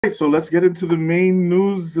right, so let's get into the main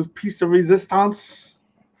news, the piece de resistance.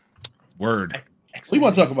 Word. We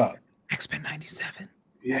want to talk about X-Men 97.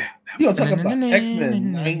 Yeah. We want to talk about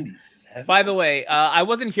X-Men 97. By the way, I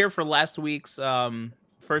wasn't here for last week's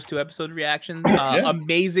first 2 episode reactions.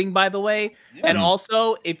 Amazing, by the way. Yeah. And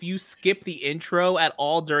also, if you skip the intro at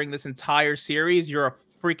all during this entire series, you're a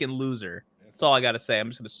freaking loser. That's all I got to say. I'm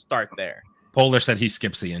just going to start there. Polar said he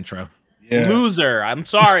skips the intro. Yeah. Loser. I'm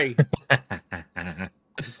sorry. I'm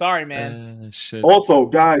sorry, man. Shit. Also,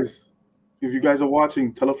 guys, if you guys are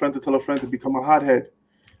watching, tell a friend to become a hothead.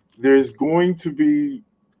 There's going to be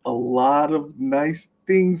a lot of nice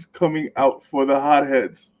things coming out for the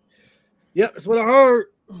hotheads. Yep, that's what I heard.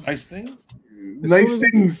 Nice things. Nice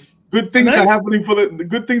things. Good things are happening for the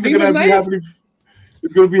good things are going to be happening.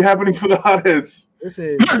 It's going to be happening for the hotheads.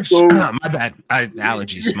 So, my bad.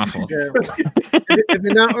 Allergies, my fault. Yeah. If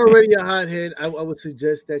you're not already a hothead, I would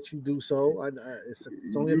suggest that you do so. It's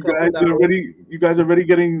only you guys are already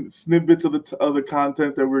getting snippets of the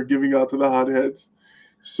content that we're giving out to the hotheads.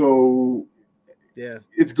 So yeah,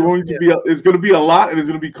 it's going to be a lot, and it's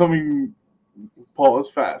going to be coming.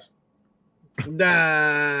 Pause fast.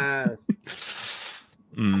 Nah.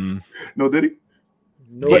 No, did he?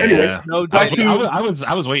 No, but anyway, yeah. No. I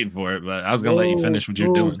was waiting for it, but I was gonna let you finish what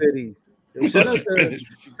you're doing. Diddy. Shout out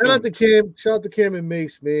to Cam. Shout out to Cam and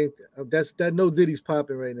Mace, man. That no Diddy's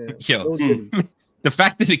popping right now. Yo, no the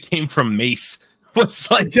fact that it came from Mace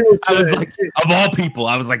was like, I was like, of all people,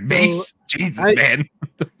 I was like, Mace, Jesus, man.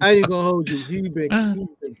 I ain't gonna hold you. He's been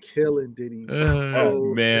killing Diddy.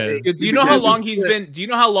 Man. Do you know how long he's been? Do you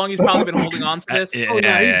know how long he's probably been holding on to this?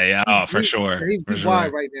 Yeah. Oh, for sure. He's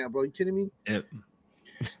wide right now, bro. You kidding me? Yep.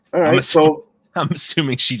 All right, I'm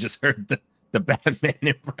assuming she just heard the Batman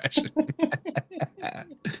impression.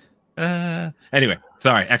 Anyway,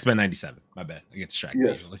 sorry, X-Men 97. My bad. I get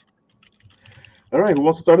distracted easily. All right, who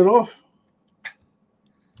wants to start it off?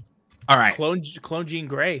 All right. Clone Jean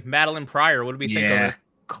Grey, Madelyn Pryor. What do we think of her?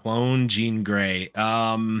 Clone Jean Grey.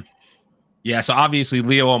 Yeah, so obviously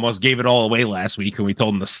Leo almost gave it all away last week when we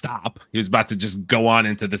told him to stop. He was about to just go on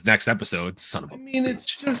into this next episode. Son of a it's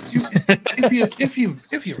just if you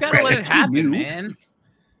gotta let it happen, man.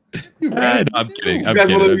 I'm kidding.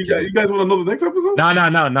 You guys want to know the next episode?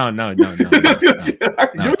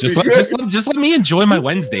 No. Just let me enjoy my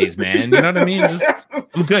Wednesdays, man. You know what I mean?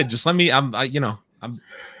 I'm good. Just let me. I'm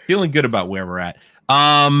feeling good about where we're at.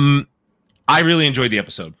 I really enjoyed the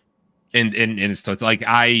episode, and it's like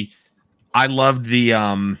I loved the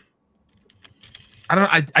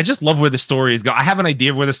I just love where the story is going. I have an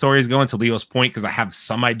idea of where the story is going, to Leo's point, because I have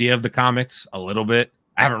some idea of the comics a little bit.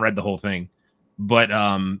 I haven't read the whole thing, but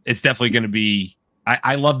it's definitely going to be.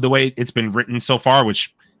 I love the way it's been written so far,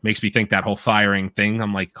 which makes me think that whole firing thing.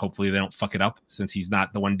 I'm like, hopefully they don't fuck it up, since he's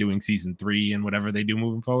not the one doing season 3 and whatever they do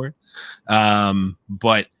moving forward.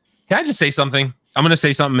 But can I just say something? I'm going to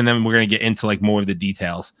say something, and then we're going to get into like more of the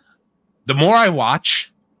details. The more I watch.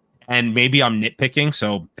 And maybe I'm nitpicking,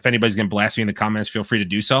 so if anybody's going to blast me in the comments, feel free to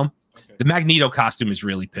do so. Okay. The Magneto costume is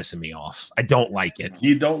really pissing me off. I don't like it.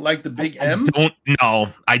 You don't like the big M? I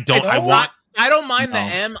don't. I don't mind the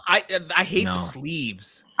M. I hate the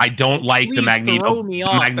sleeves. I don't like the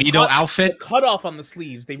Magneto outfit. The cutoff on the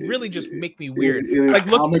sleeves, they really just make me weird. Like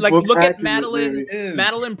look at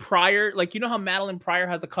Madelyn Pryor. Like, you know how Madelyn Pryor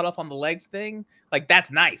has the cutoff on the legs thing? Like,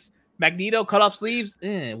 that's nice. Magneto cutoff sleeves,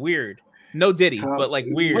 weird. No Diddy, but like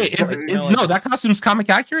weird. Wait, no, that costume's comic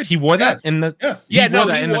accurate. He wore that in the. Yes. Yeah,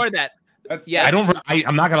 he wore that.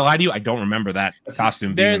 I'm not gonna lie to you. I don't remember that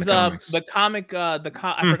costume. There's the comic. I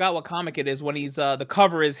forgot what comic it is. When he's the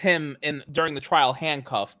cover is him during the trial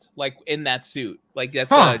handcuffed, like in that suit. Like that's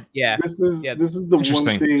This is the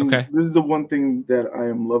one thing. Okay. This is the one thing that I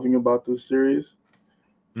am loving about this series.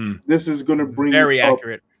 This is gonna bring very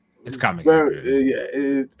accurate. It's comic.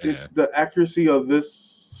 The accuracy of this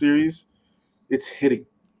series. It's hitting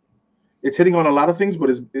on a lot of things, but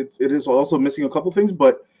it is also missing a couple things.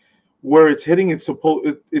 But where it's hitting,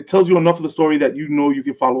 it tells you enough of the story that you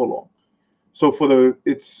can follow along. So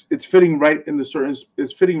it's fitting right in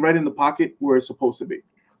it's fitting right in the pocket where it's supposed to be.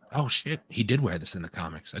 Oh shit, he did wear this in the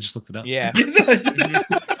comics. I just looked it up. Yeah. You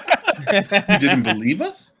didn't believe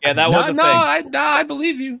us? Yeah, that was a thing. I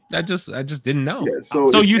believe you. I just didn't know. Yeah,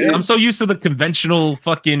 I'm so used to the conventional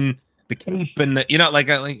fucking. The cape and I don't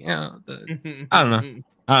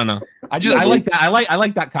know. I like that. I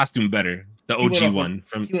like that costume better. The OG one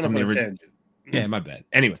from the original. Yeah, my bad.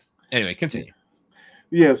 Anyway, continue.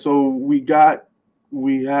 Yeah, so we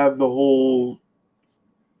have the whole.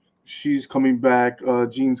 She's coming back.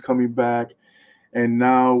 Jean's coming back, and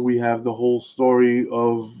now we have the whole story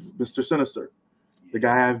of Mr. Sinister, the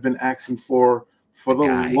guy I've been asking for for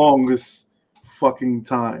the longest fucking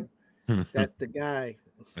time. That's the guy.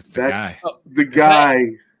 That's the guy. The guy.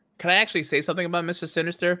 Can I actually say something about Mr.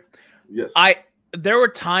 Sinister? Yes. There were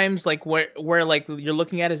times like where like you're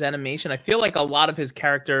looking at his animation. I feel like a lot of his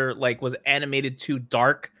character like was animated too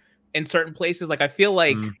dark in certain places. Like I feel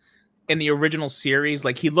like in the original series,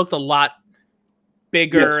 like he looked a lot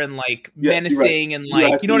bigger and like menacing and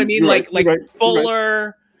like you know what I mean, like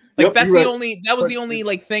fuller. Like that's the only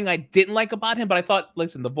like thing I didn't like about him. But I thought,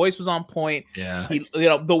 listen, the voice was on point. Yeah, he,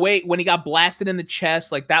 the way when he got blasted in the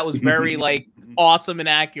chest, like that was very like awesome and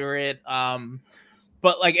accurate.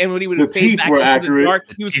 But like, and when he would fade back into the dark,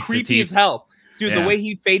 he was creepy as hell, dude. The way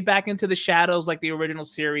he'd fade back into the shadows, like the original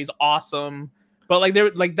series, awesome. But like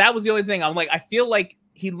that was the only thing. I'm like, I feel like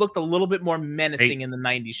he looked a little bit more menacing in the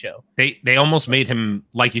 '90s show. They almost made him,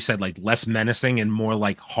 like you said, like less menacing and more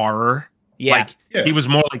like horror. Yeah. Like he was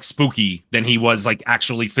more like spooky than he was like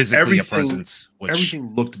actually physically a presence.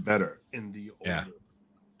 Everything looked better in the older.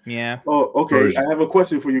 Yeah. Oh, okay. Version. I have a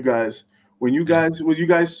question for you guys. When you guys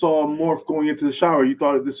saw Morph going into the shower, you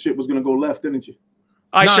thought this shit was gonna go left, didn't you?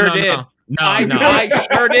 I sure did. No, I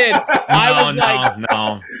sure did. I was like,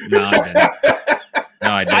 no, I didn't. No,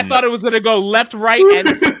 I didn't. I thought it was gonna go left, right,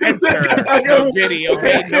 and center. No diddy,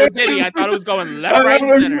 okay? No diddy. I thought it was going left, right,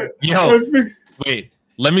 and center. Yo, wait.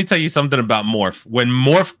 Let me tell you something about Morph. When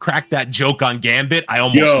Morph cracked that joke on Gambit, I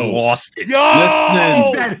almost lost it.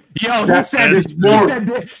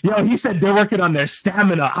 He said they're working on their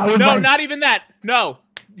stamina. I was not even that. No.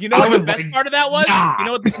 You know what the best part of that was? Nah. You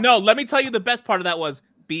know what? No, let me tell you the best part of that was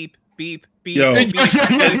beep, beep, beep, beep,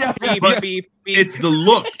 beep, beep. It's the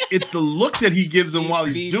look. It's the look that he gives him while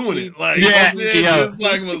he's doing it. Like,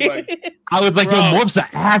 I was like, yo, Morph's an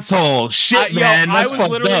asshole. Shit, man. I was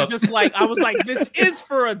literally just like, this is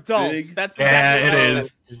for adults. That's it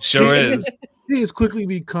is. Sure is. He is quickly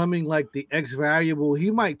becoming like the X variable.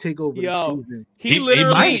 He might take over the season. He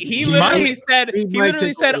literally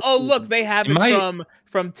said, "Oh, look, they have it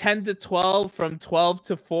from 10 to 12, from 12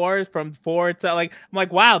 to 4, from 4 to like." I'm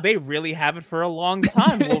like, wow, they really have it for a long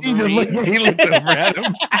time. Wolverine. He looked over at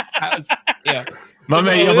him. My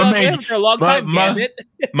man, for a long time.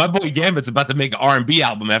 My boy Gambit's about to make an R&B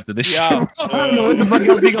album after this show. I don't know what the fuck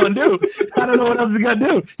else he's gonna do. I don't know what else he's gonna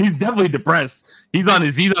do. He's definitely depressed. He's on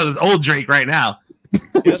his old Drake right now.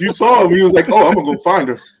 But you saw him. He was like, "Oh, I'm gonna go find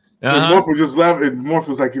her." And Morph was just laughing. And Morph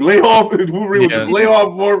was like, "Lay off." And Wolverine was just lay off,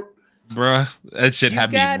 Morph. Bruh, that shit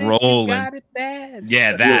had me rolling. You got it bad.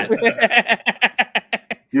 Yeah,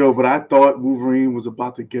 that. Yo, but I thought Wolverine was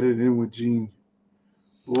about to get it in with Jean.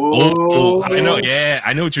 Oh, I know. Yeah,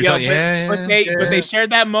 I know what you're talking. But they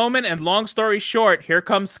shared that moment, and long story short, here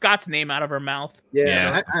comes Scott's name out of her mouth.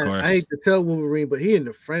 I hate to tell Wolverine, but he in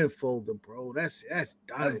the friend folder, bro. That's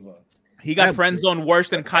done. He got friend zone worse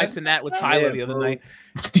than Kai Cenat with Tyler the other night.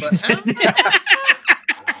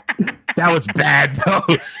 That was bad, though.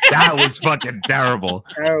 That was fucking terrible.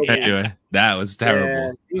 Anyway, that was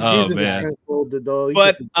terrible. Man.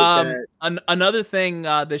 But another thing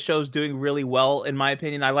the show's doing really well, in my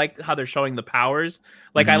opinion, I like how they're showing the powers.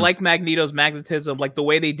 Like I like Magneto's magnetism, like the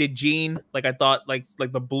way they did Jean. Like I thought, like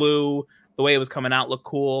the blue, the way it was coming out looked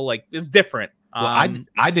cool. Like it's different. Well, I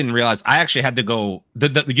didn't realize. I actually had to go.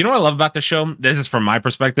 You know what I love about the show? This is from my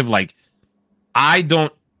perspective. Like I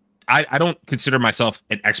don't consider myself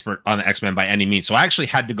an expert on the X-Men by any means. So I actually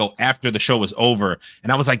had to go after the show was over,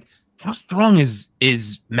 and I was like, how strong is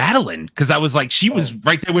Madelyn? Because I was like, she was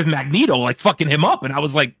right there with Magneto, like fucking him up, and I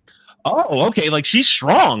was like, oh, okay, like she's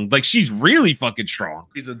strong, like she's really fucking strong.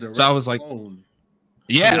 She's a direct so I was like, clone.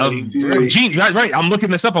 Jean, right. I'm looking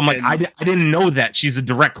this up. I'm like, I didn't know that she's a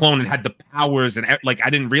direct clone and had the powers, and like I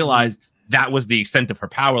didn't realize that was the extent of her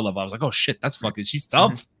power level. I was like, oh shit, that's fucking, she's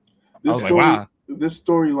tough. I was like, wow. This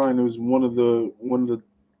storyline was one of the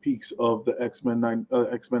peaks of the X-Men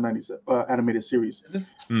 90s animated series,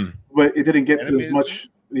 but it didn't get as much.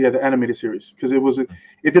 Yeah, the animated series, because it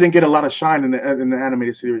didn't get a lot of shine in the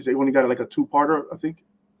animated series. They only got like a 2-parter, I think.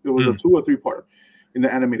 It was a 2 or 3-parter in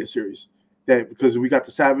the animated series. That because we got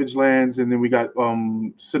the Savage Lands and then we got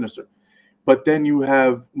Sinister, but then you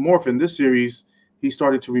have Morph in this series. He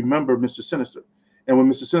started to remember Mr. Sinister, and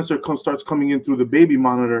when Mr. Sinister starts coming in through the baby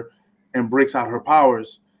monitor and breaks out her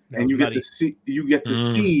powers, and you get to see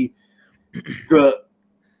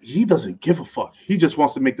he doesn't give a fuck. He just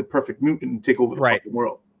wants to make the perfect mutant and take over the fucking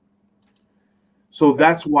world. So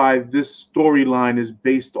that's why this storyline is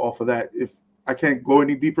based off of that. If I can't go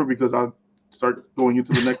any deeper because I'll start going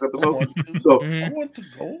into the next episode. I want to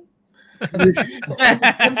go.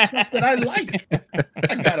 Stuff that I like.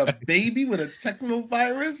 I got a baby with a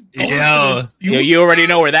technovirus. Yo, you already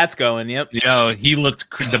know where that's going. Yep. Yo,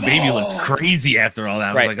 the baby looked crazy after all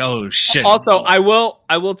that. I was like, oh shit. Also, I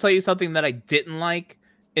will tell you something that I didn't like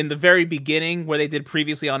in the very beginning where they did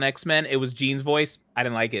previously on X-Men. It was Jean's voice. I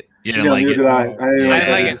didn't like it. You didn't like it? I didn't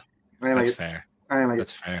like it. That's fair. I didn't like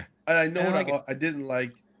That's fair. And I know I didn't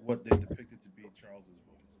like what they depicted to be Charles's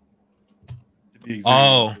voice. To be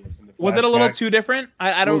was it a little too different?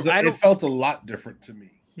 I don't. It felt a lot different to me.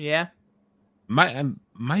 Yeah.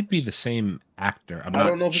 Might be the same actor. I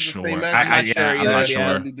don't know if it's sure. the same actor. I'm not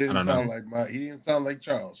sure. He didn't sound like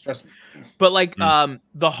Charles. Trust me. But like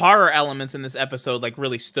the horror elements in this episode like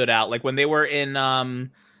really stood out. Like when they were in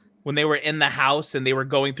the house and they were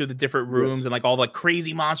going through the different rooms and like all the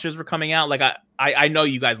crazy monsters were coming out. Like I know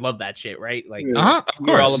you guys love that shit, right? Like of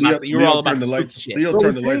course. You were all about the lights. Shit. Leo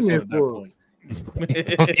turned the lights on at that point.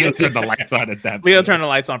 Leo turned the lights on at that point. Leo turned the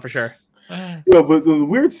lights on for sure. Yeah, but the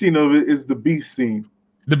weird scene of it is the beast scene.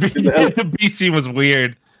 The beast scene was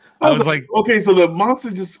weird. I was like, okay, so the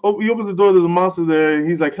monster he opens the door. There's a monster there, and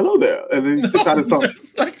he's like, "Hello there," and then he sticks out his tongue.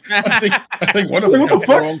 I think one of us got the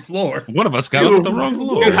wrong floor. One of us got on the wrong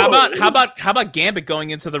floor. Dude, how about Gambit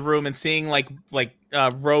going into the room and seeing like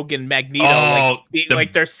Rogue and Magneto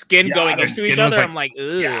like their skin going into each other? I'm like,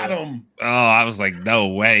 ugh. Got him. Oh, I was like, no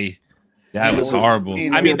way. That was horrible.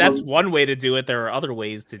 I mean, that's one way to do it. There are other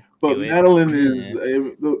ways to do it. Madelyn is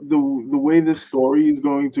the way this story is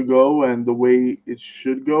going to go and the way it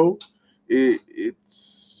should go.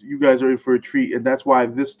 It's you guys are in for a treat, and that's why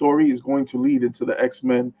this story is going to lead into the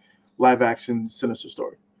X-Men live-action Sinister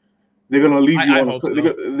story. They're gonna leave you.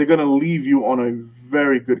 They're gonna leave you on a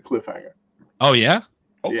very good cliffhanger. Oh yeah.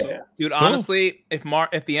 Yeah, dude. Honestly, if the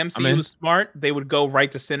MCU was smart, they would go right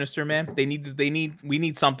to Sinister, man. We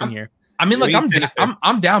need something here. I mean, like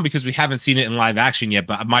I'm down because we haven't seen it in live action yet,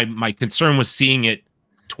 but my concern was seeing it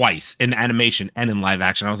twice in animation and in live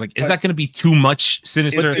action. I was like, is that going to be too much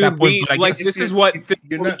Sinister at that point? Like this is what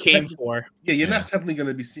we came for. Yeah, you're not definitely going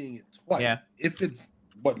to be seeing it twice. Yeah. If it's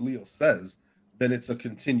what Leo says, then it's a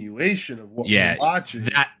continuation of what we're watching.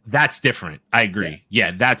 That's different. I agree.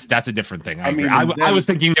 Yeah, that's a different thing. I mean, I was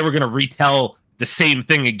thinking they were going to retell the same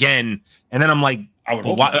thing again, and then I'm like, I don't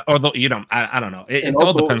know. It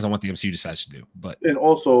all depends on what the MCU decides to do. But and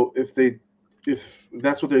also, if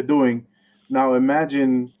that's what they're doing, now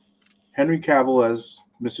imagine Henry Cavill as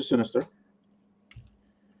Mr. Sinister.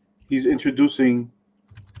 He's introducing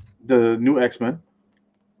the new X-Men,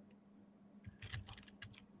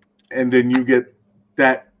 and then you get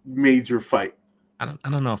that major fight. I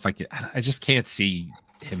don't know if I could. I just can't see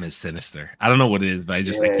him as Sinister. I don't know what it is, but I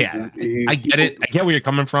can't. I get it. I get where you're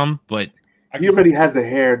coming from, but. He already has the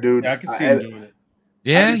hair, dude. Yeah, I can see him doing it.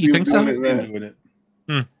 Yeah, you think so? Doing it.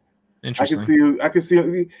 Interesting. I can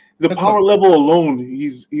see the power level alone.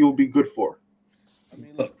 He'll be good for. I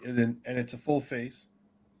mean, look, and it's a full face.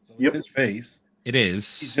 So his face, it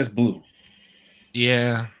is. He's just blue.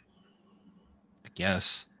 Yeah, I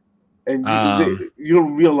guess. And you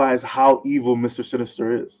don't realize how evil Mr.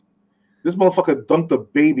 Sinister is. This motherfucker dunked a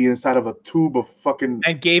baby inside of a tube of fucking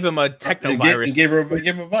and gave him a technovirus. He gave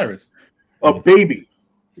him a virus. A baby.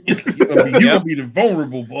 You're gonna be the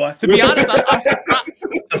vulnerable boy. To be honest, I'm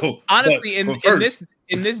surprised. Honestly, in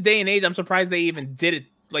this day and age, I'm surprised they even did it.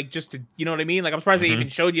 Like just to, you know what I mean? Like I'm surprised they even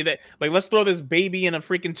showed you that. Like let's throw this baby in a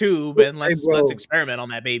freaking tube and let's experiment on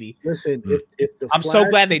that baby. Listen, if the I'm so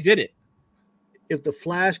glad they did it. If the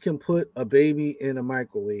Flash can put a baby in a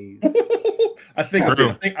microwave, I think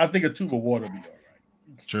a tube of water will be all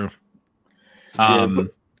right. True.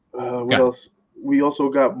 What else? We also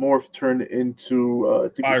got Morph turned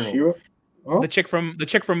into Spiral. The chick from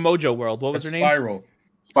Mojo World. What was her name?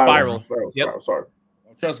 Spiral. Yep. Sorry.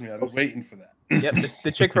 Oh, trust me, I was waiting for that. Yep.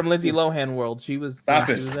 The chick from Lindsay Lohan World. She was. Stop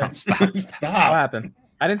it! Stop! What happened?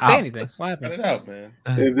 I didn't say anything. What happened? Cut it out, man.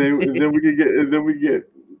 And then we get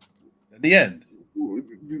at the end.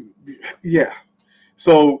 Yeah.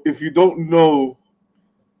 So if you don't know,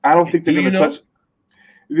 I don't think they're going to touch.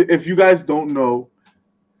 If you guys don't know,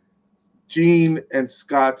 Jean and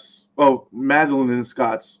Madelyn and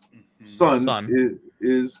Scott's son.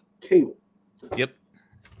 Is Cable. Yep.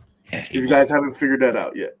 Yeah, if you guys haven't figured that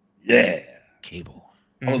out yet. Yeah. Cable.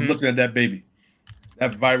 I was looking at that baby.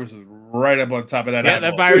 That virus is right up on top of that. Yeah,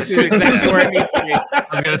 that virus is exactly where it needs to be. I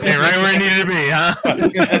was gonna say right where it needed to be, huh?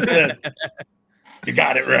 You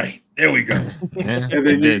got it right. There we go. Yeah,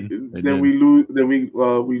 and then we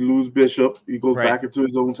lose Bishop. He goes back into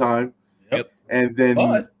his own time. Yep. And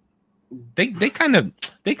then they kind of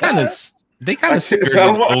skirted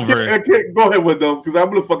over. I can't go ahead with them because I'm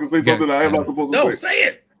gonna fucking say something I am not supposed to say. No, say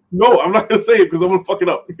it. No, I'm not gonna say it because I'm gonna fuck it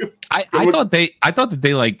up. I thought that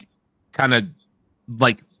they like kind of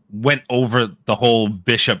like went over the whole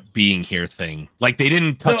Bishop being here thing. Like they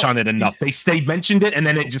didn't touch on it enough. They mentioned it and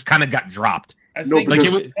then it just kind of got dropped. I want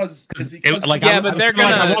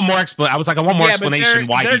more explanation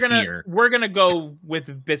why he's here. We're gonna go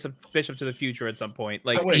with Bishop to the future at some point.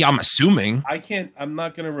 Like, yeah, I'm assuming. I'm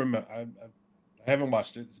not gonna remember. I haven't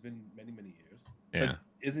watched it. It's been many years. Yeah. But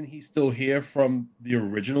isn't he still here from the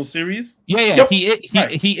original series? Yeah. Yep.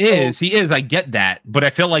 He is. I get that, but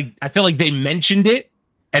I feel like they mentioned it,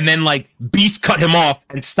 and then like Beast cut him off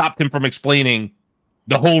and stopped him from explaining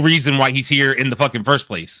the whole reason why he's here in the fucking first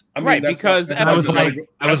place. I mean, right, because I was like, you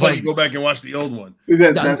go back and watch the old one.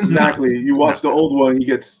 That's exactly. You watch the old one,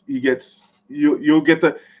 you'll get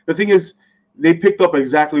the thing is they picked up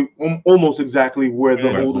almost exactly where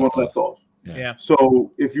the old one left off. Yeah.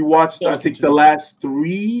 So if you watch, I think the last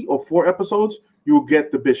 3 or 4 episodes, you'll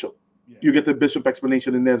get the Bishop. Yeah. You get the Bishop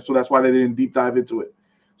explanation in there. So that's why they didn't deep dive into it.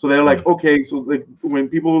 So they're like, okay, so like when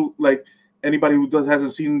people like anybody who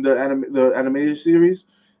hasn't seen the animated series,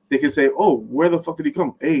 they can say, oh, where the fuck did he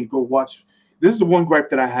come? Hey, go watch. This is the one gripe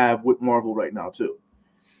that I have with Marvel right now too.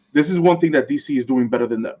 This is one thing that DC is doing better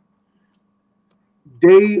than them.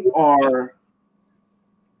 This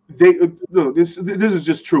is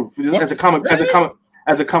just truth. As a comic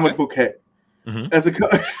book head, as a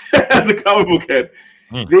comic book head,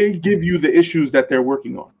 they give you the issues that they're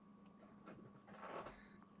working on.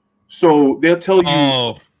 So they'll tell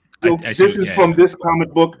you, this is from this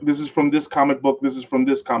comic book. This is from this comic book. This is from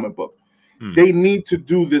this comic book. They need to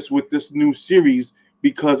do this with this new series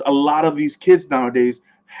because a lot of these kids nowadays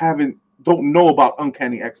don't know about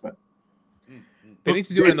Uncanny X-Men. They need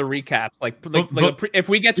to do it in the recaps. If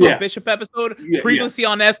we get to a Bishop episode, previously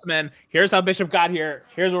on S-Men, here's how Bishop got here.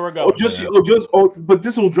 Here's where we're going. But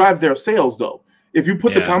this will drive their sales though. If you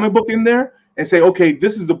put the comic book in there and say, okay,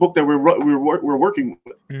 this is the book that we're working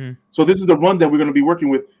with. So this is the run that we're going to be working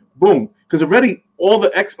with. Boom, because already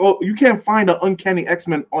you can't find an Uncanny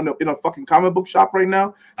X-Men in a fucking comic book shop right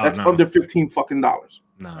now. That's under $15 fucking. No,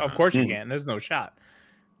 of course you can. There's no shot.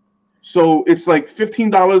 So it's like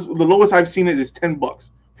 $15. The lowest I've seen it is $10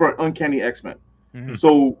 for an Uncanny X-Men.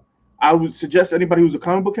 So I would suggest anybody who's a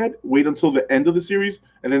comic book head wait until the end of the series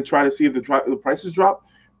and then try to see if the prices drop.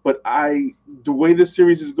 But the way this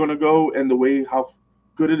series is going to go and the way how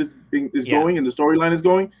good it is going and the storyline is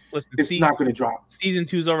going, it's not going to drop. Season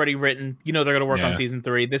 2 is already written. You know they're going to work on season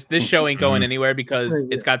 3. This show ain't going anywhere because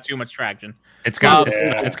it's got too much traction. It's got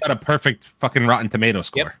a perfect fucking Rotten Tomato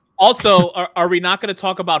score. Yep. Also, are we not going to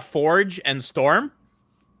talk about Forge and Storm?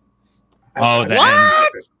 What? I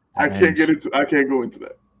can't go into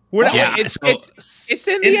that. It's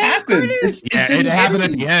in the end. It happened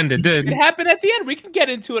at the end. It did. It happened at the end. We can get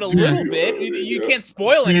into it a little bit. You can't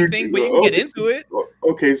spoil anything, but you can get into it.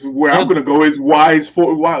 Okay, so where I'm gonna go is why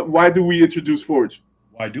do we introduce Forge?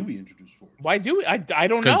 Why do we introduce Forge? Why do we? I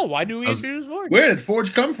don't know. Why do we introduce Forge? Where did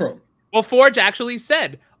Forge come from? Well, Forge actually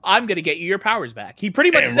said, "I'm gonna get you your powers back." He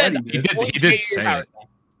pretty much said he did say it.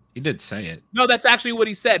 He did say it. No, that's actually what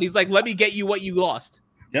he said. He's like, "Let me get you what you lost."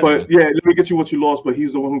 Yep. But let me get you what you lost. But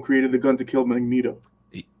he's the one who created the gun to kill Magneto.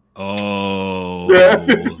 Oh, that's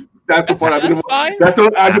the part I didn't. That's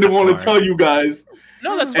what I didn't want to tell you guys.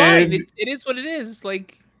 No, that's fine. It is what it is. It's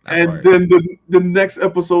like. And then the next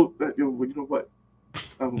episode, you know what?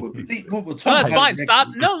 That's fine.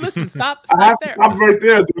 Stop. No, listen. Stop there. I'm right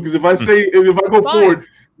there, because if I go forward,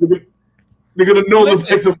 they're gonna know the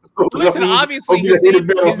next episode. Listen, obviously,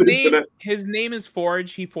 his name is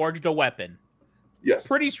Forge. He forged a weapon. Yes.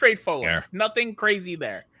 Pretty straightforward. Yeah. Nothing crazy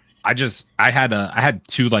there. I had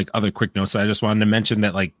 2 like other quick notes that I just wanted to mention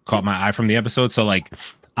that like caught my eye from the episode. So like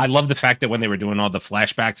I love the fact that when they were doing all the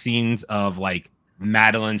flashback scenes of like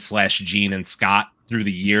Madelyn / Jean and Scott through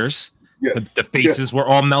the years, the faces were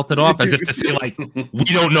all melted off as if to say like we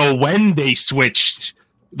don't know when they switched.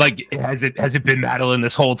 Like has it been Madelyn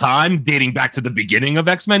this whole time, dating back to the beginning of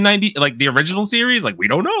X-Men 90, like the original series? Like we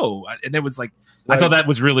don't know. And it was like I thought that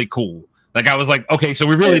was really cool. Like I was like, okay, so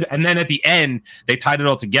we really, and then at the end they tied it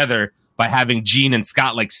all together by having Jean and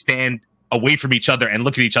Scott like stand away from each other and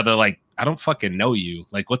look at each other like, I don't fucking know you.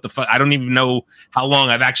 Like what the fuck? I don't even know how long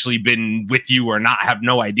I've actually been with you or not. I have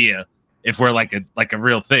no idea if we're like a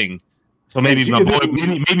real thing. So maybe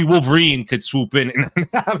maybe Wolverine could swoop in. And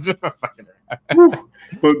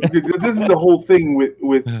but this is the whole thing with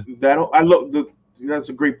that. I love that's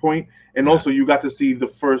a great point. And also you got to see the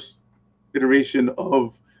first iteration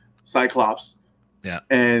of Cyclops,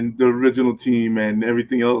 and the original team and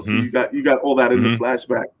everything else. You got all that in the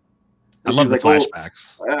flashback. I love the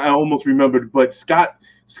flashbacks. I almost remembered, but Scott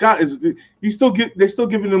Scott is they're still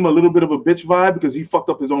giving him a little bit of a bitch vibe because he fucked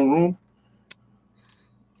up his own room.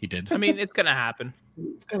 He did. I mean, it's gonna happen.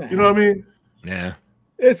 You know what I mean? Yeah.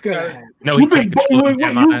 It's gonna happen. No, he can't control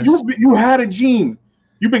you had a gene.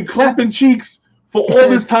 You've been clapping cheeks for all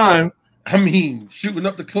this time. I mean, shooting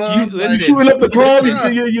up the club. You shooting up the club.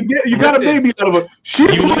 You got a baby out of her. She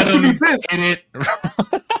should be pissed.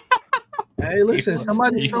 Hey, listen,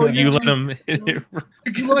 somebody stole you let him.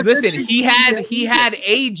 Listen, he had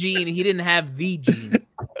a gene. He didn't have the gene.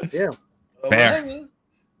 Yeah. Fair. He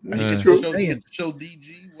can show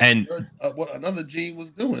DG what another gene was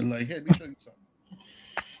doing. Like, hey, let me show you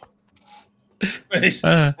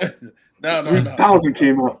something. No. 3,000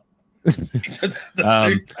 came up.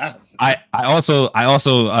 I also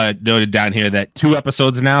noted down here that 2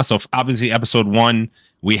 episodes now. So obviously, episode 1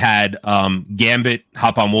 we had Gambit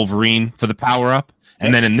hop on Wolverine for the power up,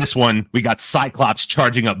 and then in this one we got Cyclops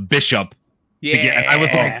charging up Bishop. Yeah, I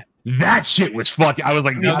was like, that shit was fucking. I was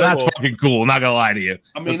like, no, that's fucking cool. Not gonna lie to you.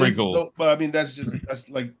 I mean, pretty cool. But I mean, that's what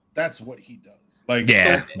he does. Like,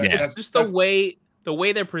 it's just the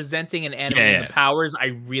way they're presenting and animating the powers.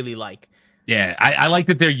 I really like. Yeah, I like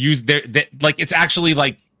that they're like it's actually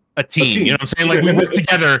like a team. You know what I'm saying? Like we work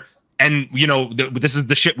together, and you know this is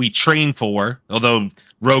the shit we train for. Although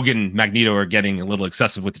Rogue and Magneto are getting a little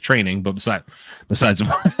excessive with the training, but besides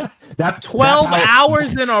that 12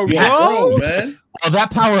 hours in a row, man. Oh,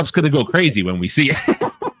 that power up's gonna go crazy when we see it.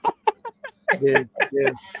 Yeah.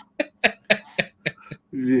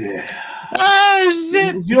 Oh,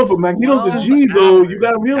 shit. Yo, but Magneto's a G though. You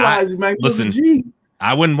gotta realize Magneto's a G.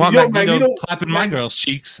 I wouldn't want Magneto clapping my girl's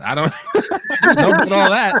cheeks. I don't know about all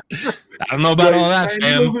that. I don't know about all that,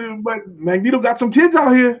 fam. But Magneto got some kids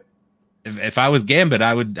out here. If I was Gambit,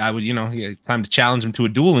 I would, time to challenge him to a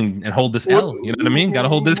duel and hold this L. You know what I mean? Got to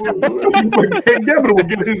hold this. Gambit will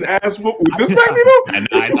get his ass whooped with this Magneto.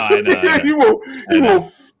 I know. You will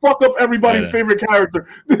fuck up everybody's favorite character.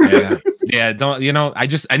 Yeah. Don't I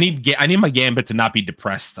need my Gambit to not be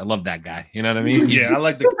depressed. I love that guy. You know what I mean? I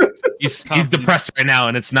like he's depressed right now,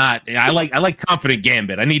 and it's not. I like confident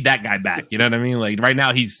Gambit. I need that guy back. You know what I mean? Like right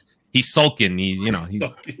now he's sulking. He's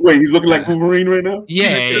wait, he's looking like Wolverine right now.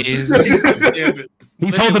 Yeah, he's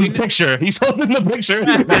holding the picture. He's holding the picture.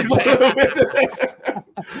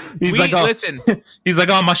 He's like,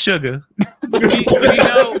 oh, my sugar.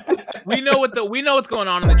 We know what's going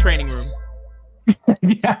on in the training room.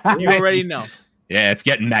 Yeah, you already know. Yeah, it's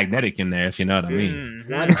getting magnetic in there, if you know what I mean.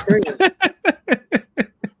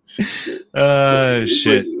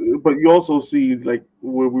 Shit. But you also see, like,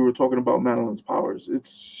 where we were talking about Madelyn's powers.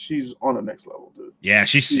 She's on the next level, dude. Yeah,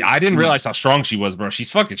 I didn't realize how strong she was, bro.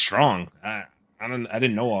 She's fucking strong. I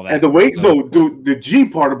didn't know all that. And the way, the G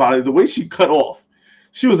part about it, the way she cut off,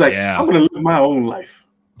 she was like, I'm gonna live my own life.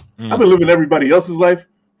 I've been living everybody else's life.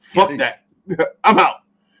 Fuck that. I'm out.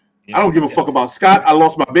 I don't give a fuck about Scott. I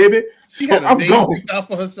lost my baby. She had a name picked out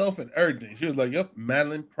for herself and everything. She was like, "Yep,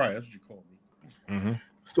 Madelyn Pryor." That's what you call me. Mm-hmm.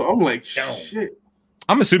 So I'm like, shit.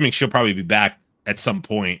 I'm assuming she'll probably be back at some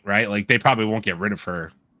point, right? Like they probably won't get rid of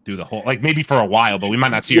her through the whole, like maybe for a while, but we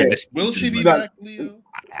might not see her this. Will she be back, Leo?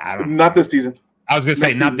 Not this season. I was gonna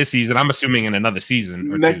say not this season. I'm assuming in another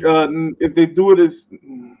season or two. If they do it as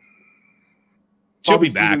she'll be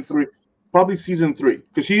back. Probably season 3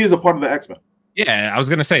 because she is a part of the X-Men. Yeah, I was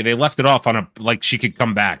gonna say they left it off on a like she could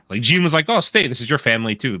come back. Like Jean was like, "Oh, stay. This is your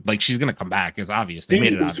family too." Like she's gonna come back. It's obvious. They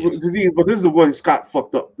made it obvious. But this is the way Scott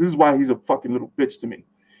fucked up. This is why he's a fucking little bitch to me.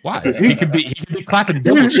 Why? He could be clapping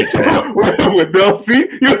double cheeks now. With Bill, see,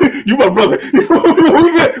 you my brother.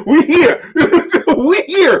 We here. We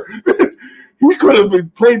here. He could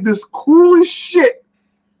have played this cool as shit.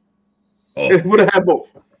 It would have had both.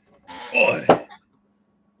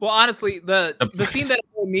 Well, honestly, the scene that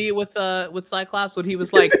annoyed me with Cyclops when he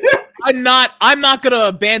was like, I'm not gonna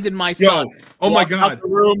abandon my son. Oh my god! Out the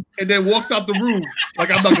room. And then walks out the room like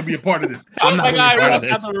I'm not gonna be a part of this. I'm not gonna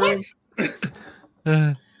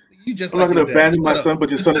abandon my son, but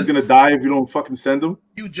your son is gonna die if you don't fucking send him.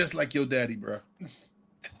 You just like your daddy, bro.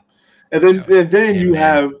 And then you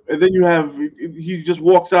have he just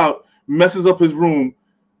walks out, messes up his room.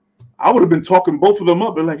 I would have been talking both of them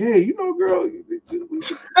up and like, hey, girl.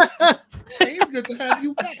 Hey, it's good to have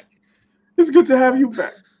you back. It's good to have you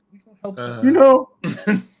back.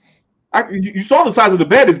 You saw the size of the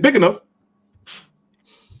bed; it's big enough.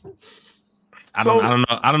 I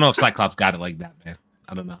don't know if Cyclops got it like that, man.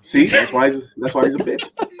 I don't know. See, that's why he's a bitch.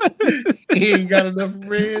 He ain't got enough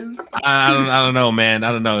riz. I don't know, man.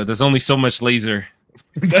 I don't know. There's only so much laser.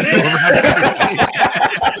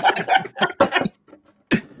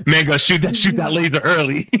 Man, go shoot that laser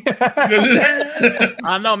early. I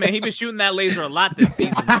don't know, man. He been shooting that laser a lot this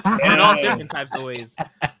season, in all different types of ways.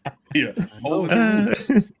 Yeah.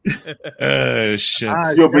 Shit.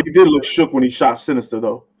 Yo, but he did look shook when he shot Sinister,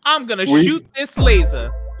 though. I'm gonna shoot this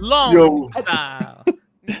laser long style.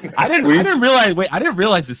 I didn't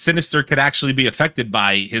realize that Sinister could actually be affected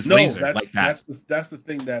by his laser like that. That's the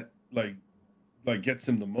thing that like gets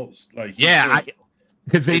him the most. Like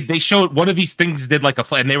because they showed one of these things did like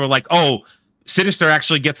and they were like, oh, Sinister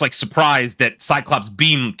actually gets like surprised that Cyclops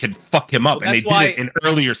beam can fuck him up, and they did it in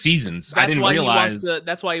earlier seasons. I didn't realize.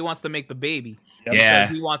 That's why he wants to make the baby. Yeah,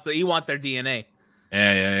 he wants their DNA.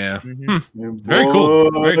 Yeah. Mm-hmm. Very cool.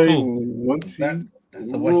 Very cool.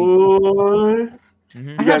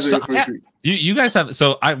 You guys have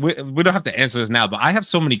we don't have to answer this now, but I have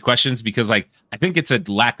so many questions because like I think it's a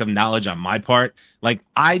lack of knowledge on my part. Like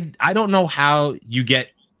I don't know how you get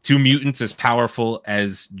two mutants as powerful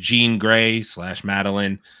as Jean Grey /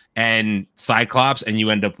 Madelyn and Cyclops, and you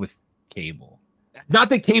end up with Cable. Not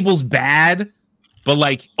that Cable's bad, but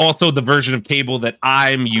like also the version of Cable that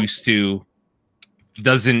I'm used to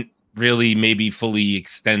doesn't really maybe fully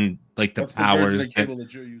extend like the powers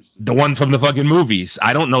the one from the fucking movies.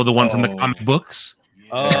 I don't know the one from the comic books.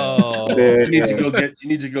 You need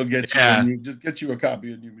to go get you a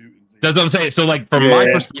copy of New Mutants. That's what I'm saying. So, like, from my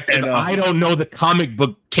perspective, I don't know the comic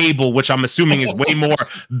book Cable, which I'm assuming is way more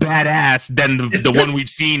badass than the one we've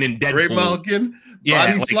seen in Deadpool. Ray Malkin,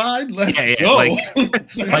 body slide, let's go.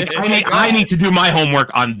 I need to do my homework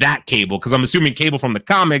on that Cable because I'm assuming Cable from the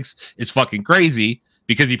comics is fucking crazy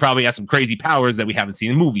because he probably has some crazy powers that we haven't seen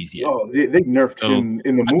in movies yet. Oh, they nerfed him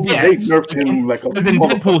in the movie. Yeah. They nerfed him like a. Because in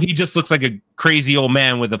Deadpool, he just looks like a crazy old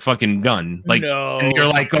man with a fucking gun. Like, and you're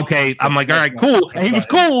like, okay, I'm like, all right, cool. And he was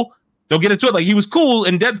cool. Don't get into it. Like he was cool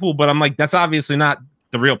in Deadpool, but I'm like, that's obviously not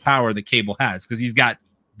the real power that Cable has because he's got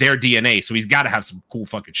their DNA, so he's got to have some cool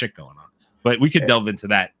fucking shit going on. But we could delve into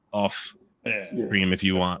that off stream if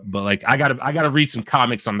you want. But like, I gotta read some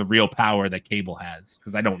comics on the real power that Cable has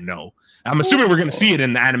because I don't know. I'm assuming we're gonna see it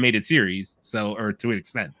in the animated series, or to an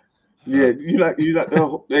extent. Yeah, you're not.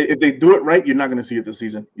 If they do it right, you're not gonna see it this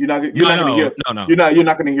season. You're not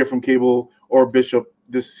gonna hear from Cable or Bishop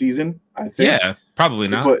this season. I think. Yeah, probably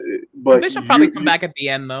not. But Bishop probably come back at the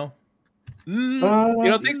end though. You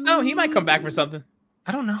don't think so? He might come back for something.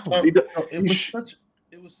 I don't know.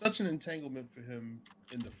 It was such an entanglement for him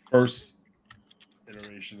in the first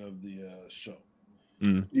iteration of the show.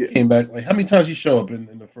 He came back. Like how many times he show up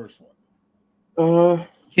in the first one?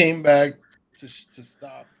 Came back to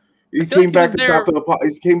stop. He came back to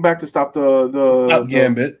stop the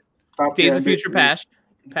Gambit. Days of Future Past.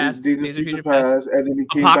 Days of Future Past, and then he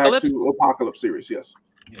came back to Apocalypse series. Yes.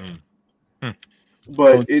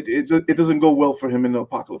 But it doesn't go well for him in the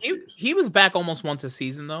Apocalypse series. He was back almost once a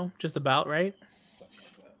season though, just about, right?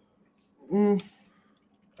 Was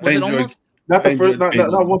it almost? Not the first,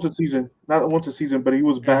 not once a season, but he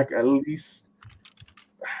was back at least.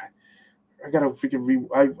 I gotta freaking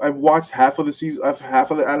I've watched half of the season, half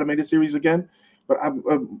of the animated series again, but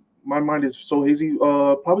my mind is so hazy.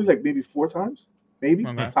 Probably like maybe 4 times, maybe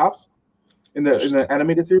tops, in the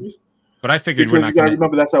animated series. But I figured because you gotta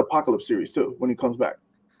remember that's the Apocalypse series too when he comes back.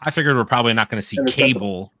 I figured we're probably not going to see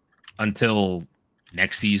Cable until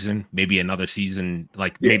next season, maybe another season,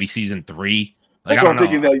 like maybe season 3. Like, that's what I'm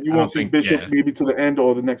thinking, that you won't see Bishop maybe to the end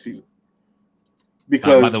or the next season.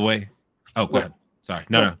 Because by the way, go ahead. Sorry,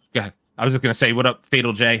 no, go ahead. I was just gonna say, what up,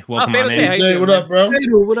 Fatal J? Welcome on in. Jay, what up, bro?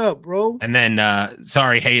 Fatal, what up, bro? And then,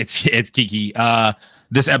 sorry, hey, it's Kiki.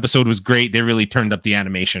 This episode was great. They really turned up the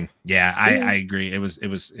animation. Yeah, I agree. It was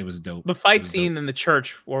dope. The fight scene in the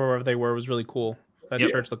church, or wherever they were, was really cool. That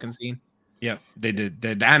church looking scene. Yeah, they did.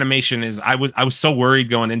 The animation is. I was so worried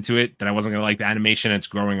going into it that I wasn't gonna like the animation. It's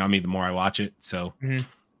growing on me the more I watch it. So,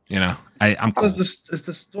 you know, I'm cool.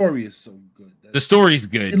 The story is so good. The story's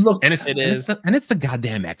good, and it's the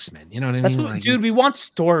goddamn X-Men. You know what I mean? Like, dude, we want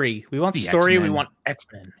story. We want story. We want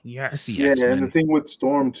X-Men. Yes. X-Men. And the thing with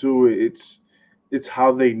Storm too, it's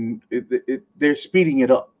how they're speeding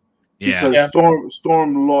it up. Yeah. Because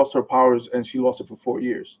Storm lost her powers and she lost it for 4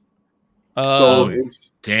 years. So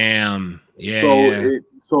it's damn. Yeah.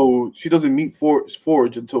 So she doesn't meet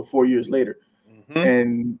Forge until 4 years later,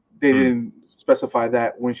 and they didn't specify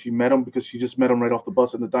that when she met him because she just met him right off the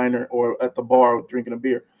bus in the diner or at the bar drinking a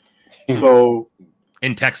beer. So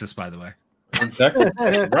in Texas, by the way. In Texas,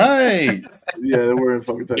 right? Yeah, we're in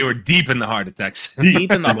fucking Texas. You were deep in the heart of Texas.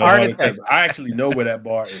 Deep in the heart of Texas. I actually know where that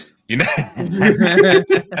bar is. You know,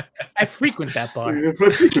 I frequent that bar.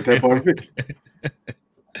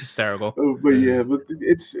 Hysterical. But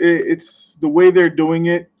it's the way they're doing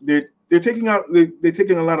it. they're taking out they're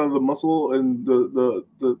taking a lot of the muscle and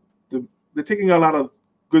they're taking a lot of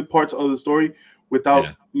good parts of the story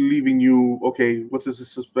without leaving you, okay, what's this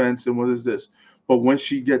suspense and what is this? But when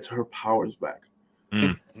she gets her powers back,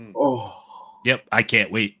 yep, I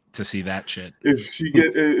can't wait to see that shit. If she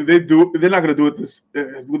get, if they do, they're not gonna do it this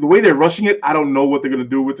with the way they're rushing it. I don't know what they're gonna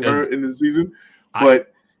do with her in the season,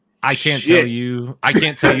 but I can't tell you. I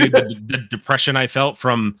can't tell you the depression I felt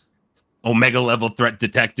from Omega level threat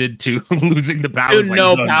detected to losing the powers. Dude,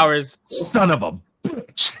 no powers, son of a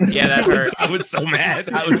bitch. Yeah, that hurt. I was so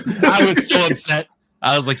mad. I was so upset.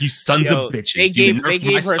 I was like, you sons of bitches.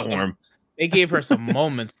 They gave her some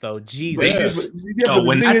moments though. Jesus.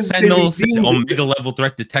 When that Sentinel said Omega level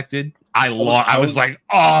threat detected, I was like,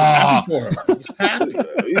 oh,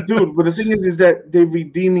 dude. But the thing is that they're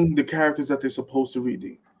redeeming the characters that they're supposed to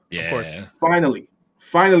redeem. Yeah. Of course.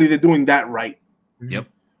 Finally, they're doing that right. Yep.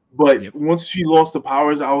 But once she lost the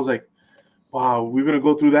powers, I was like, wow, we're gonna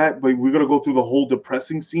go through that, but we're gonna go through the whole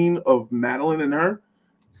depressing scene of Madelyn and her.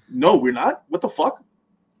 No, we're not. What the fuck?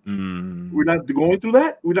 We're not going through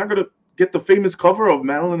that. We're not gonna get the famous cover of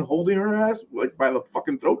Madelyn holding her ass like by the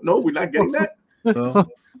fucking throat. No, we're not getting that.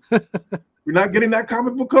 We're not getting that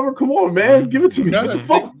comic book cover. Come on, man, give it to me. What the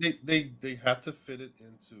fuck? They have to fit it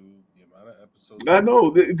into the amount of episodes. I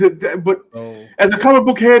know, but as a comic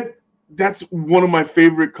book head, that's one of my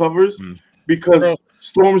favorite covers because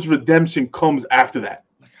Storm's redemption comes after that.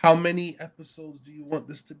 Like, how many episodes do you want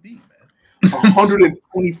this to be, man?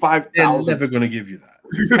 125,000. They're never going to give you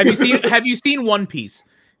that. Have you seen One Piece?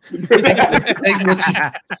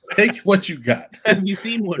 Take what you got. Have you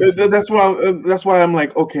seen One Piece? That's why I'm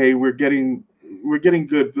like, okay, we're getting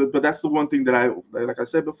good, but that's the one thing that like I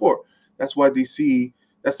said before. That's why DC.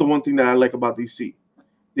 That's the one thing that I like about DC.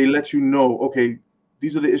 They let you know, okay,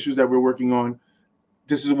 these are the issues that we're working on.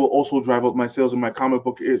 This will also drive up my sales in my comic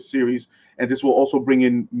book series, and this will also bring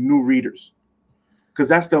in new readers, because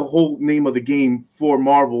that's the whole name of the game for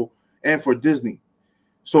Marvel and for Disney.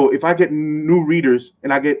 So if I get new readers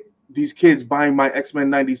and I get these kids buying my X-Men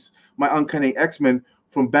 90s, my Uncanny X-Men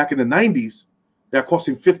from back in the 90s, that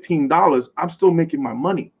costing $15, I'm still making my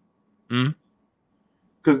money.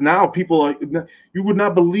 Because now people are, you would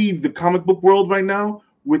not believe the comic book world right now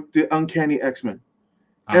with the Uncanny X-Men.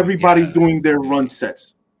 Everybody's doing their run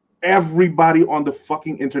sets. Everybody on the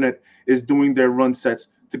fucking internet is doing their run sets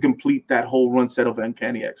to complete that whole run set of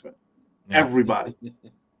Uncanny X-Men. Everybody.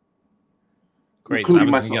 Great. Including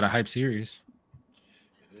myself. You got a hype series.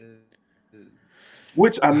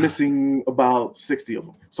 Which I'm missing about 60 of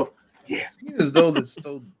them. So, yeah. It seems as though it's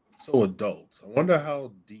so adult. I wonder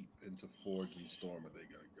how deep into Forge and Storm are they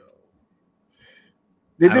going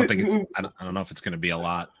to go? I don't know if it's going to be a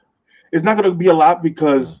lot. It's not going to be a lot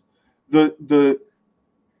because the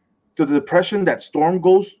depression that Storm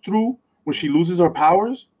goes through when she loses her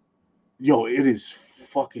powers, yo, it is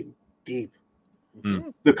fucking deep.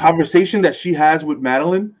 The conversation that she has with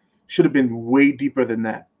Madelyn should have been way deeper than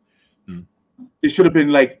that. It should have been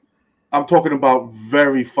like, I'm talking about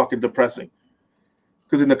very fucking depressing.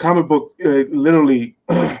 Because in the comic book, literally,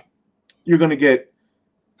 you're going to get,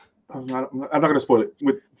 I'm not going to spoil it.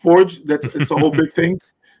 With Forge, it's a whole big thing.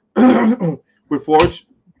 With Forge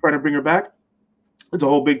trying to bring her back, it's a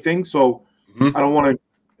whole big thing. So I don't want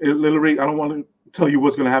to tell you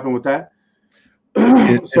what's going to happen with that.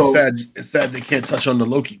 It's sad. It's sad they can't touch on the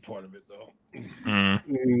Loki part of it though.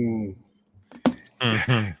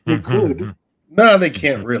 They could. No, they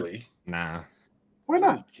can't really. Nah. Why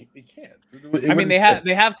not? They can't. I mean, they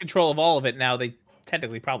have control of all of it now. They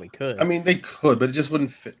technically probably could. I mean, they could, but it just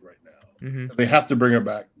wouldn't fit right now. They have to bring her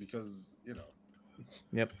back because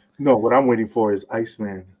Yep. No, what I'm waiting for is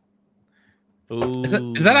Iceman. Is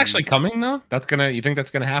that actually coming though? You think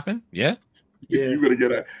that's gonna happen? Yeah. You're gonna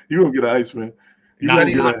get an Iceman.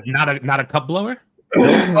 Not a cup blower.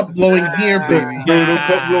 No cup blowing here, baby. No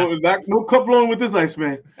cup blowing. No cup blowing with this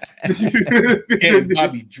Iceman. And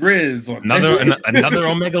Bobby Driz on another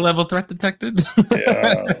Omega level threat detected.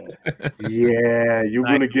 Yeah, you're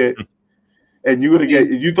gonna get. And you're gonna get.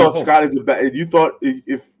 You thought Scott is a bad. You thought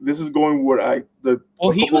if this is going where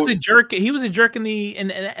he was a jerk. He was a jerk in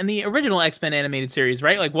the original X-Men animated series,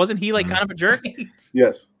 right? Like, wasn't he like kind of a jerk?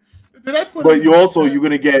 Yes. But you're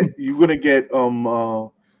gonna get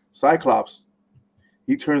Cyclops.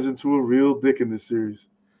 He turns into a real dick in this series.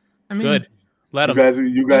 I mean, good. Let him.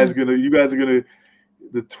 You guys are gonna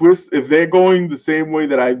the twist. If they're going the same way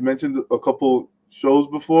that I mentioned a couple shows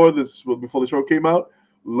before the show came out.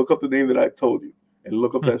 Look up the name that I told you, and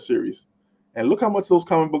look up that series, and look how much those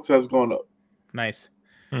comic books has gone up. Nice.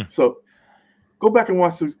 So, go back and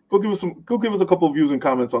watch this. Go give us a couple of views and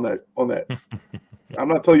comments on that. I'm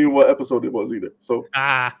not telling you what episode it was either. So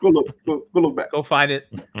go look back. Go find it.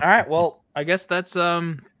 All right. Well, I guess that's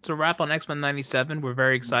a wrap on X-Men 97. We're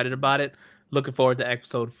very excited about it. Looking forward to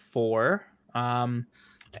episode 4.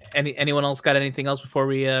 Anyone else got anything else before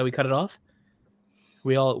we cut it off?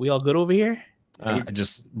 We all good over here? I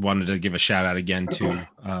just wanted to give a shout out again to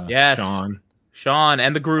Sean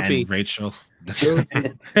and the groupie and Rachel.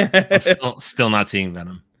 I'm still not seeing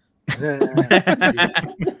Venom.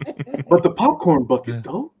 But the popcorn bucket,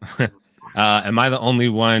 though. Am I the only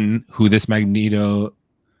one who this Magneto?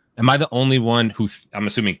 Am I the only one who I'm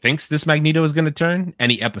assuming thinks this Magneto is going to turn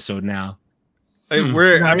any episode now? I'm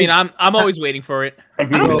always waiting for it. I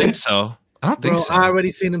don't think so. I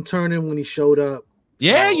already seen him turning when he showed up.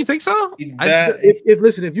 Yeah, you think so?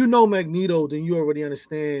 If you know Magneto, then you already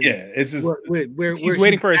understand. Yeah, it's just where he's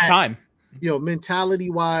waiting for his time. Mentality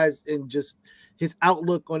wise and just his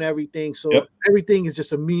outlook on everything. So everything is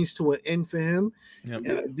just a means to an end for him. Yep.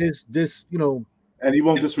 And he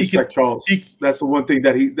won't disrespect Charles. That's the one thing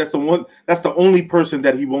that's the only person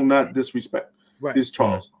that he will not disrespect. Right. Is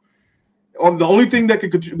Charles. The only thing that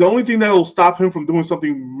will stop him from doing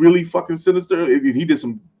something really fucking sinister, if he did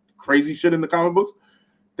some crazy shit in the comic books,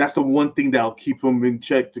 that's the one thing that'll keep him in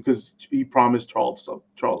check because he promised Charles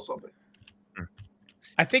something.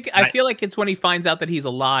 I feel like it's when he finds out that he's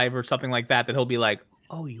alive or something like that he'll be like,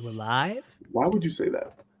 "Oh, you alive?" Why would you say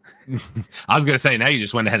that? I was gonna say now you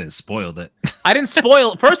just went ahead and spoiled it. I didn't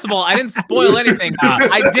spoil. First of all, I didn't spoil anything.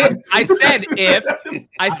 I did. I said if.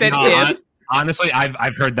 If. Honestly,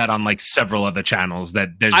 I've heard that on like several other channels.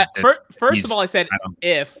 First of all, I said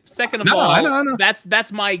if. Second of all, I know.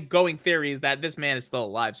 That's my going theory is that this man is still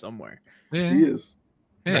alive somewhere. Yeah. He is.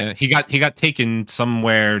 Yeah, he got taken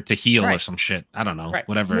somewhere to heal or some shit. I don't know.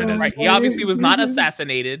 Whatever it is. Right. He obviously was not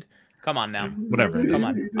assassinated. Come on now. Whatever it is.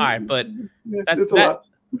 Come on. All right, but that's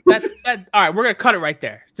all right, we're gonna cut it right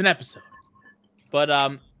there. It's an episode.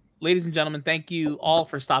 But ladies and gentlemen, thank you all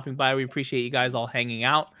for stopping by. We appreciate you guys all hanging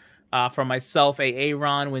out. From myself,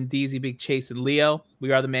 Ron, Wendeezy, Big Chase, and Leo,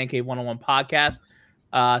 we are the Mancave101 Podcast.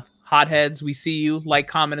 Hotheads, we see you. Like,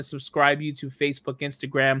 comment, and subscribe. YouTube, Facebook,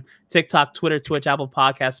 Instagram, TikTok, Twitter, Twitch, Apple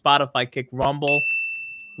Podcasts, Spotify, Kick, Rumble.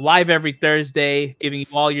 Live every Thursday, giving you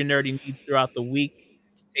all your nerdy needs throughout the week.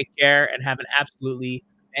 Take care and have an absolutely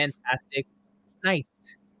fantastic night.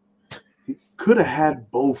 He could have had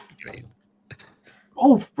both.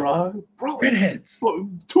 Both, bro. Redheads.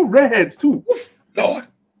 2 redheads, too. Lord.